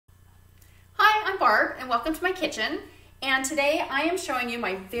Hi, I'm Barb and welcome to my kitchen. And today I am showing you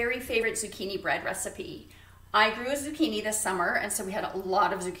my very favorite zucchini bread recipe. I grew a zucchini this summer and so we had a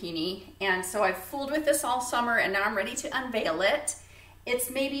lot of zucchini. And so I've fooled with this all summer and now I'm ready to unveil it.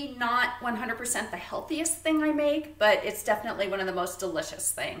 It's maybe not 100% the healthiest thing I make, but it's definitely one of the most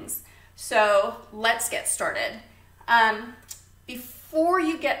delicious things. So let's get started. Before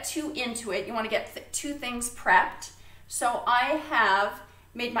you get too into it, you want to get two things prepped. So I have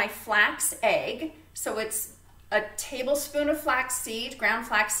made my flax egg. So it's a tablespoon of flaxseed, ground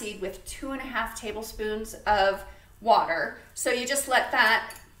flaxseed, with 2.5 tablespoons of water. So you just let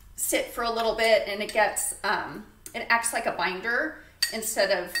that sit for a little bit and it gets, it acts like a binder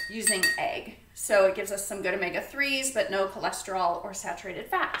instead of using egg. So it gives us some good omega-3s, but no cholesterol or saturated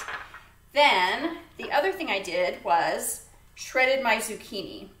fat. Then the other thing I did was shredded my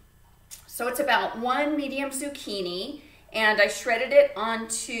zucchini. So it's about 1 medium zucchini, and I shredded it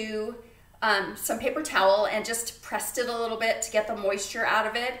onto some paper towel and just pressed it a little bit to get the moisture out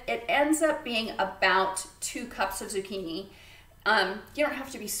of it. It ends up being about 2 cups of zucchini. You don't have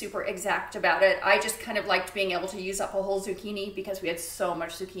to be super exact about it. I just kind of liked being able to use up a whole zucchini because we had so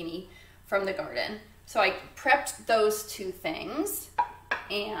much zucchini from the garden. So I prepped those 2 things,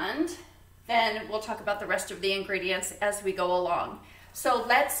 and then we'll talk about the rest of the ingredients as we go along. So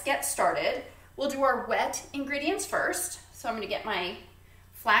let's get started. We'll do our wet ingredients first. So I'm going to get my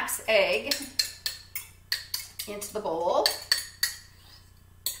flax egg into the bowl.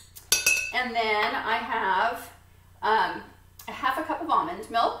 And then I have a 1/2 cup of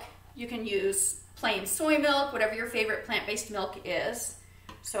almond milk. You can use plain soy milk, whatever your favorite plant-based milk is.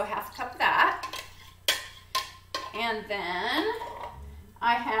 So a 1/2 cup of that. And then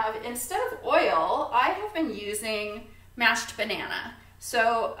I have, instead of oil, I have been using mashed banana.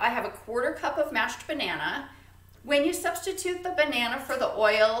 So I have a 1/4 cup of mashed banana. When you substitute the banana for the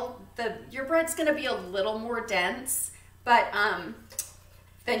oil, your bread's gonna be a little more dense, but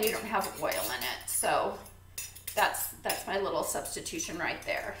then you don't have oil in it. So that's my little substitution right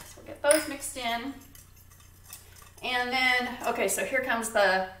there. So we'll get those mixed in. And then, okay, so here comes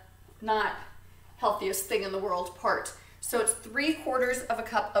the not healthiest thing in the world part. So it's 3/4 of a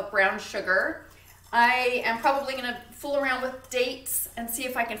cup of brown sugar. I am probably gonna fool around with dates and see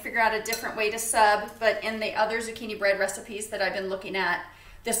if I can figure out a different way to sub, but in the other zucchini bread recipes that I've been looking at,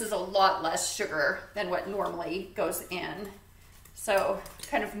 this is a lot less sugar than what normally goes in. So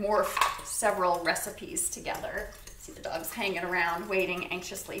kind of morphed several recipes together. See the dogs hanging around waiting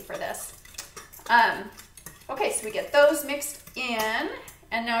anxiously for this. Okay, so we get those mixed in,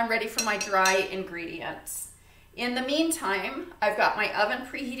 and now I'm ready for my dry ingredients. In the meantime, I've got my oven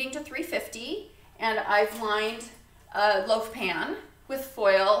preheating to 350, and I've lined a loaf pan with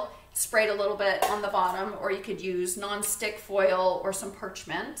foil, sprayed a little bit on the bottom, or you could use non-stick foil or some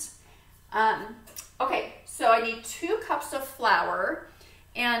parchment. Okay, so I need 2 cups of flour,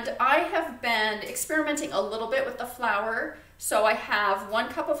 and I have been experimenting a little bit with the flour. So I have 1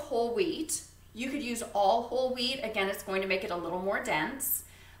 cup of whole wheat. You could use all whole wheat. Again, it's going to make it a little more dense.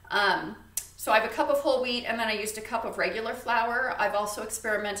 So I have a cup of whole wheat, and then I used a cup of regular flour. I've also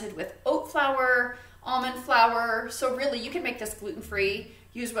experimented with oat flour, almond flour. So really, you can make this gluten-free.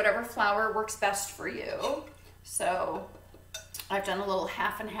 Use whatever flour works best for you. So I've done a little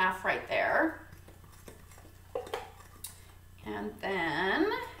 1/2 and 1/2 right there. And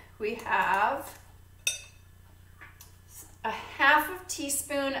then we have a 1/2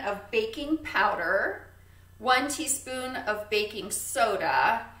 teaspoon of baking powder, 1 teaspoon of baking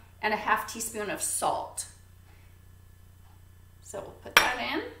soda, and a 1/2 teaspoon of salt. So we'll put that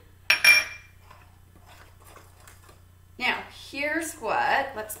in. Now, here's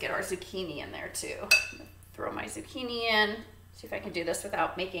what, let's get our zucchini in there too. Throw my zucchini in. See if I can do this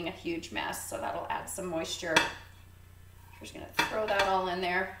without making a huge mess, so that'll add some moisture. I'm just gonna throw that all in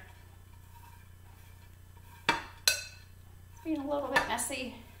there. It's being a little bit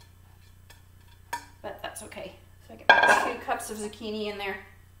messy, but that's okay. So I get my 2 cups of zucchini in there.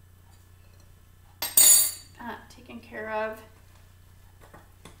 Taken care of.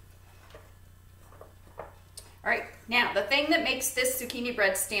 All right, now the thing that makes this zucchini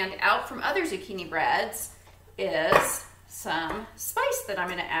bread stand out from other zucchini breads is some spice that I'm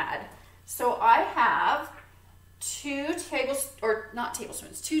gonna add. So I have 2 teaspoons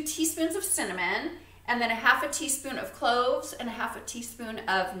of cinnamon, and then a 1/2 teaspoon of cloves and a 1/2 teaspoon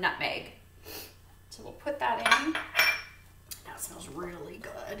of nutmeg. So we'll put that in. Now it smells really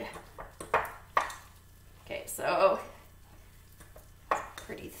good. Okay, so it's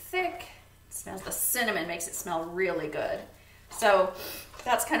pretty thick. It smells, the cinnamon makes it smell really good. So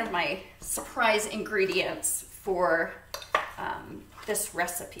that's kind of my surprise ingredients for this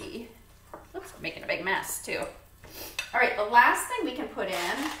recipe. Oops, I'm making a big mess too. All right, the last thing we can put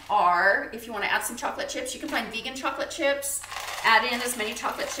in are, if you want to add some chocolate chips, you can find vegan chocolate chips. Add in as many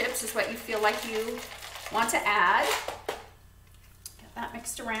chocolate chips as what you feel like you want to add. Get that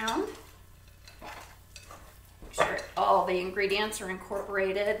mixed around. Make sure all the ingredients are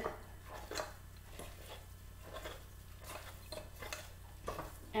incorporated.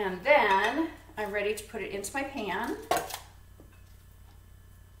 And then I'm ready to put it into my pan.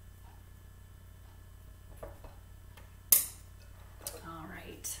 All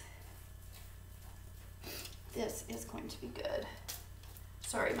right. This is going to be good.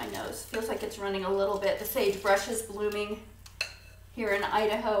 Sorry, my nose feels like it's running a little bit. The sagebrush is blooming here in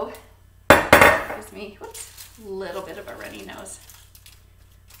Idaho. Gives me, whoops, a little bit of a runny nose.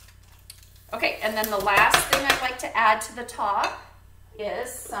 Okay, and then the last thing I'd like to add to the top is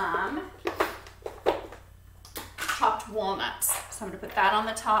some chopped walnuts. So I'm going to put that on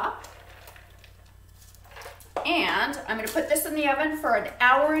the top. And I'm going to put this in the oven for 1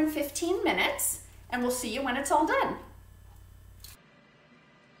 hour and 15 minutes, and we'll see you when it's all done.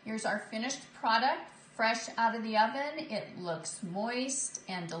 Here's our finished product, fresh out of the oven. It looks moist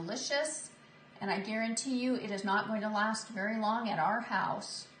and delicious, and I guarantee you it is not going to last very long at our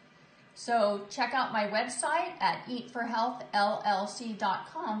house. So check out my website at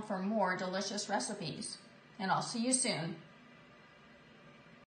eatforhealthllc.com for more delicious recipes, and I'll see you soon.